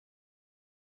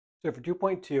So for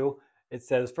 2.2, it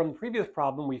says from the previous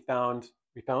problem we found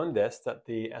this, that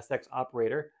the SX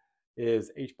operator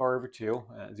is h bar over 2,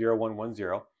 0, 1, 1,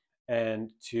 0.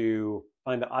 And to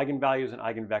find the eigenvalues and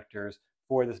eigenvectors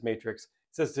for this matrix,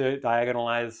 it says to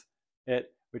diagonalize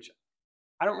it, which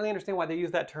I don't really understand why they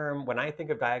use that term. When I think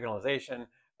of diagonalization,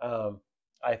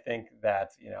 I think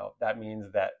that that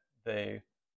means that the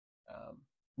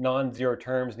non-zero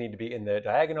terms need to be in the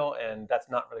diagonal, and that's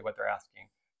not really what they're asking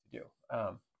to do.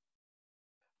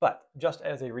 But just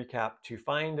as a recap, to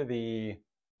find the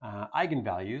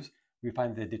eigenvalues, we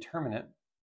find the determinant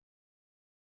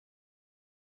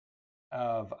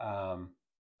of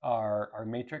our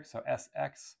matrix, so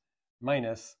Sx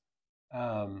minus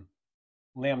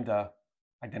lambda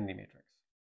identity matrix.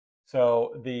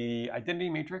 So the identity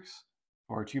matrix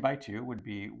for 2 by 2 would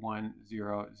be 1,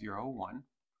 0, 0,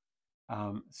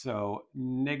 1. So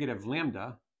negative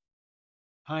lambda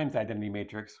times the identity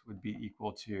matrix would be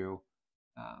equal to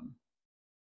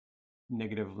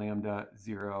negative lambda,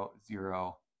 0,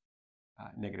 0,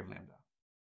 negative lambda.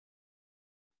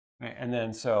 Right, and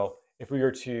then so if we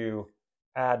were to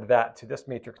add that to this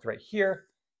matrix right here,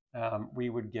 we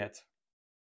would get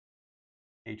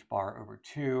h bar over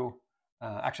 2.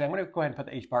 Actually, I'm going to go ahead and put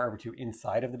the h bar over 2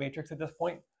 inside of the matrix at this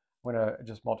point. I'm going to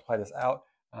just multiply this out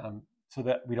so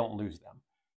that we don't lose them.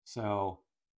 So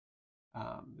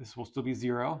this will still be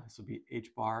 0. This will be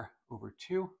h bar over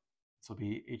 2. This will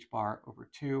be h bar over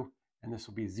 2. And this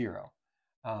will be 0.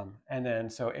 And then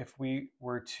so if we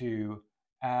were to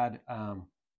add,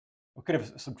 we could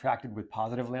have subtracted with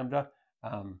positive lambda,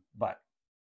 but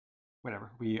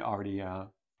whatever. We already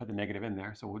put the negative in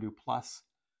there. So we'll do plus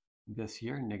this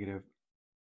here, negative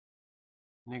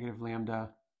lambda,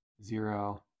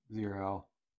 0, 0,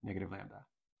 negative lambda.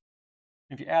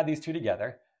 If you add these two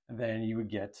together, then you would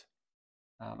get,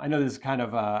 I know this is kind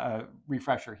of a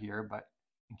refresher here, but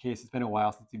in case it's been a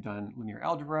while since you've done linear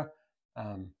algebra,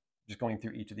 just going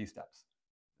through each of these steps.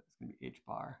 It's going to be h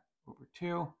bar over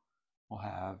 2. We'll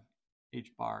have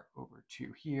h bar over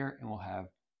 2 here, and we'll have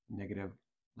negative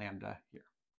lambda here.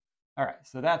 All right,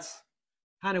 so that's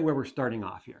kind of where we're starting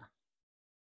off here.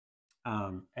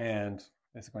 And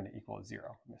this is going to equal 0.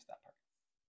 I missed that part.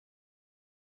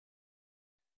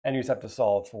 And you just have to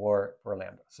solve for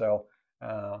lambda. So I'm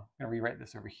going to rewrite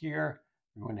this over here.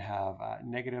 We're going to have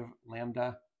negative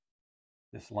lambda.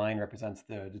 This line represents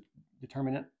the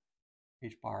determinant,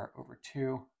 h bar over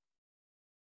 2,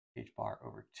 h bar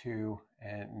over 2,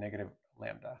 and negative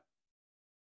lambda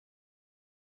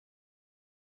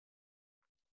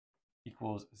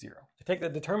equals 0. To take the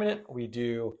determinant, we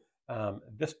do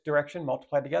this direction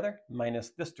multiplied together minus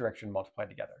this direction multiplied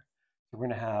together. So we're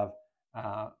going to have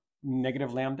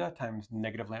negative lambda times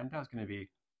negative lambda is going to be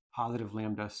positive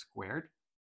lambda squared,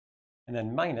 and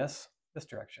then minus this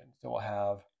direction. So we'll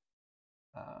have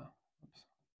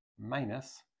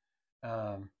minus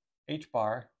h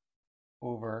bar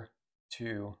over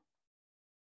 2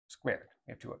 squared.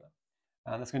 We have 2 of them.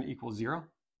 That's going to equal 0.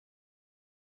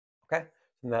 Okay,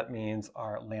 and that means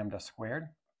our lambda squared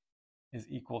is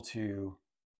equal to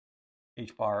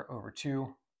h bar over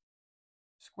 2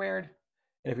 squared.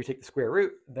 And if we take the square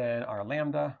root, then our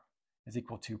lambda is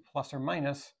equal to plus or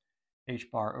minus h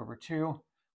bar over 2,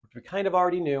 which we kind of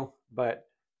already knew, but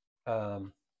now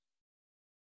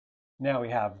we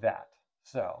have that.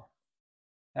 So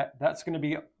that's going to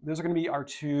be, those are going to be our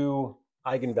two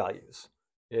eigenvalues,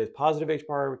 is positive h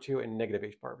bar over 2 and negative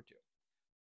h bar over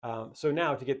 2. So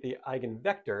now to get the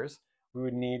eigenvectors, we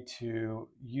would need to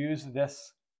use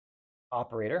this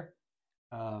operator.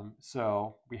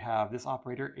 So we have this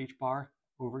operator, h bar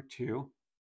over 2,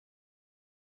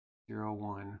 0,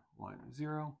 1, 1,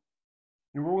 0.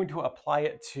 And we're going to apply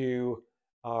it to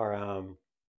our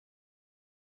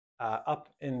up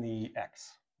in the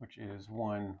x, which is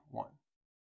 1, 1.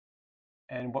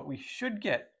 And what we should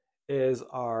get is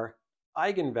our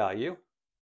eigenvalue,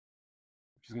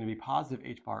 which is going to be positive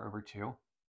h bar over 2,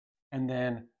 and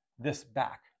then this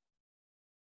back.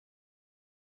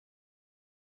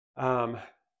 Oh,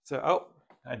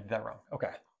 I did that wrong.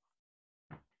 Okay.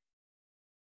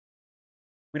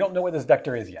 We don't know what this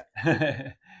vector is yet.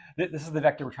 This is the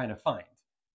vector we're trying to find.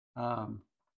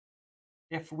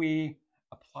 If we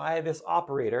apply this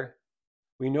operator,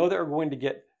 we know that we're going to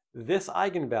get this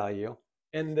eigenvalue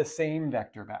and the same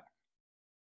vector back.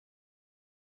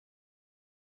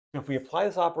 So if we apply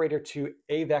this operator to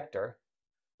a vector,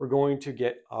 we're going to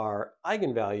get our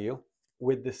eigenvalue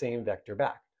with the same vector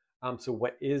back. So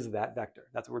what is that vector?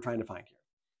 That's what we're trying to find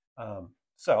here.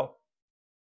 So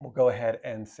we'll go ahead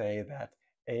and say that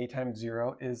a times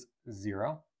 0 is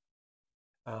 0.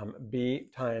 B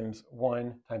times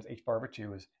 1 times h bar over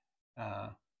 2 is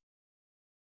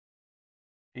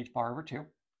h bar over 2. And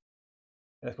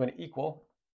that's going to equal,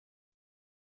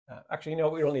 actually,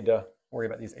 we don't need to worry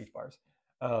about these h bars.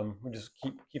 We'll just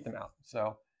keep them out.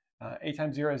 So a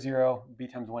times 0 is 0, b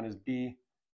times 1 is b,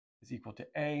 is equal to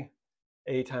a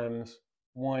times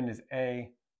 1 is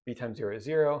a, b times 0 is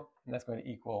 0, and that's going to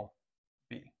equal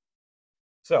b.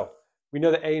 So we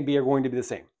know that a and b are going to be the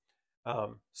same.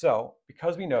 So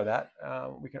because we know that,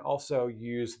 we can also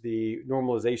use the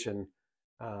normalization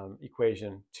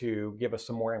equation to give us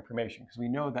some more information, because we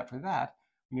know that for that,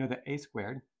 we know that a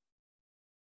squared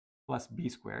plus b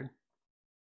squared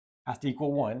has to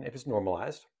equal 1 if it's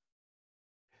normalized.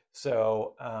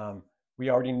 So we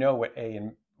already know that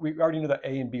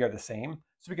a and b are the same,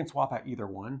 so we can swap out either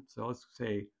one. So let's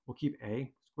say we'll keep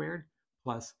a squared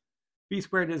plus b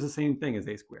squared is the same thing as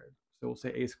a squared. So we'll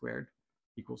say a squared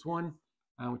equals 1,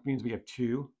 which means we have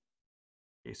 2.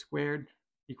 A squared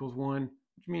equals 1,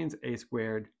 which means a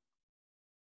squared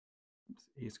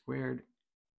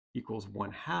equals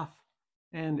 1/2,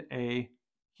 and a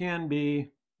can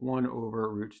be 1 over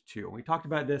root 2. And we talked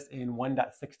about this in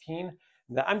 1.16,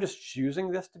 that I'm just choosing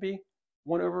this to be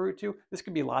 1 over root 2. This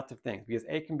could be lots of things, because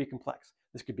a can be complex.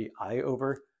 This could be I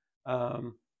over,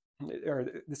 or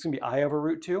this can be I over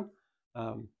root 2.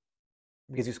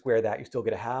 Because you square that, you still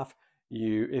get 1/2.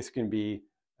 This can be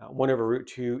 1 over root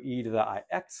 2 e to the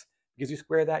ix. Because you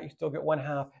square that, you still get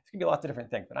 1/2. It's going to be lots of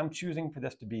different things, but I'm choosing for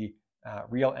this to be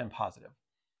real and positive.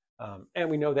 And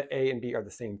we know that a and b are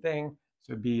the same thing,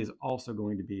 so b is also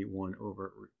going to be 1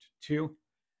 over root 2.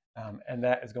 And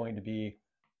that is going to be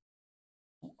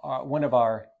one of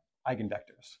our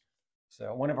eigenvectors.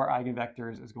 So one of our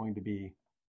eigenvectors is going to be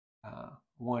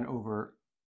 1 over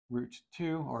root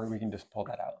 2, or we can just pull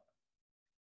that out.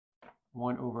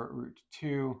 1 over root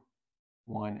 2,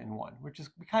 1, and 1, which is,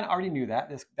 we kind of already knew that.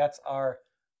 That's our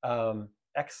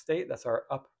x state, that's our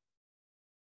up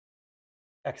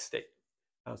x state.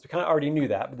 So we kind of already knew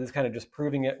that, but this is kind of just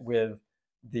proving it with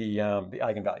the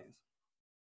eigenvalues.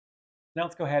 Now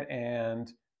let's go ahead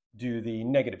and do the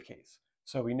negative case.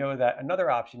 So we know that another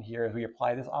option here is we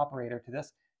apply this operator to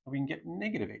this, and we can get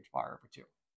negative h bar over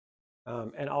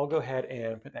 2. And I'll go ahead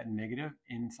and put that negative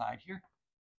inside here.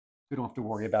 We don't have to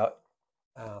worry about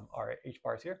our h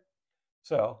bars here.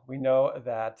 So we know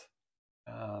that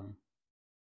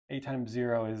a times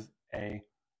 0 is a,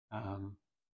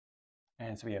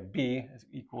 and so we have b is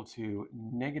equal to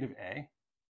negative a,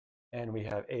 and we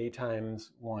have a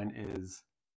times 1 is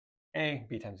a,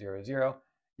 b times 0 is 0,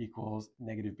 equals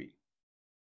negative b.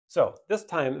 So this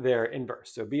time they're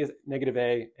inverse. So b is negative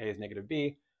a is negative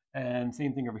b, and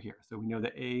same thing over here. So we know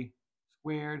that a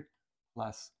squared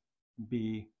plus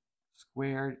b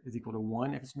squared is equal to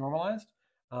 1 if it's normalized.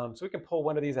 So we can pull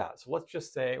one of these out. So let's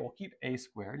just say we'll keep a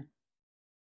squared,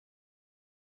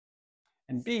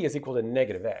 and b is equal to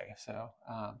negative a. So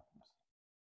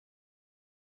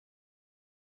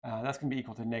that's going to be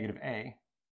equal to negative a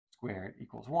squared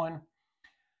equals 1.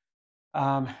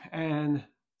 And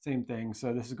same thing.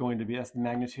 So this is going to be, that's the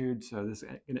magnitude. So this is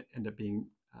going to end up being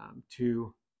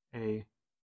 2a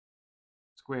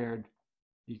squared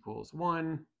equals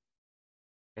 1.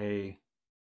 A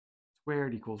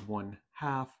squared equals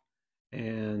 1/2,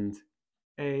 and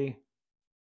a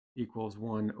equals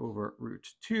 1 over root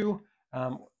 2.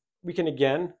 We can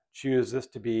again choose this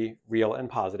to be real and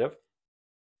positive.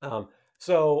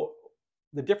 So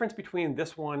the difference between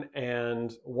this one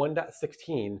and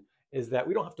 1.16 is that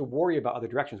we don't have to worry about other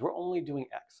directions. We're only doing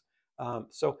x.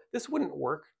 So this wouldn't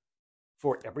work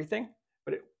for everything,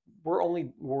 but we're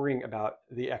only worrying about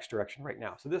the x direction right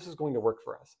now. So this is going to work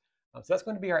for us. So that's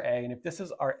going to be our a, and if this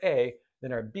is our a,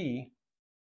 then our b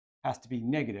has to be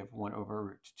negative 1 over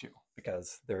root 2,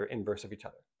 because they're inverse of each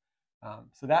other.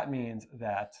 So that means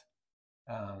that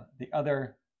the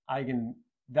other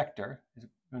eigenvector is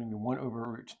going to be 1 over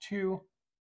root 2,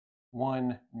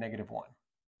 1, negative 1.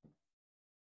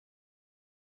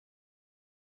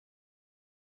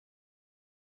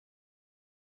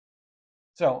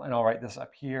 So, and I'll write this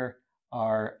up here,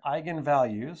 our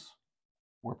eigenvalues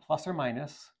were plus or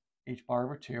minus h bar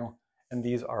over 2, and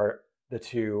these are the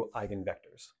two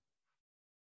eigenvectors.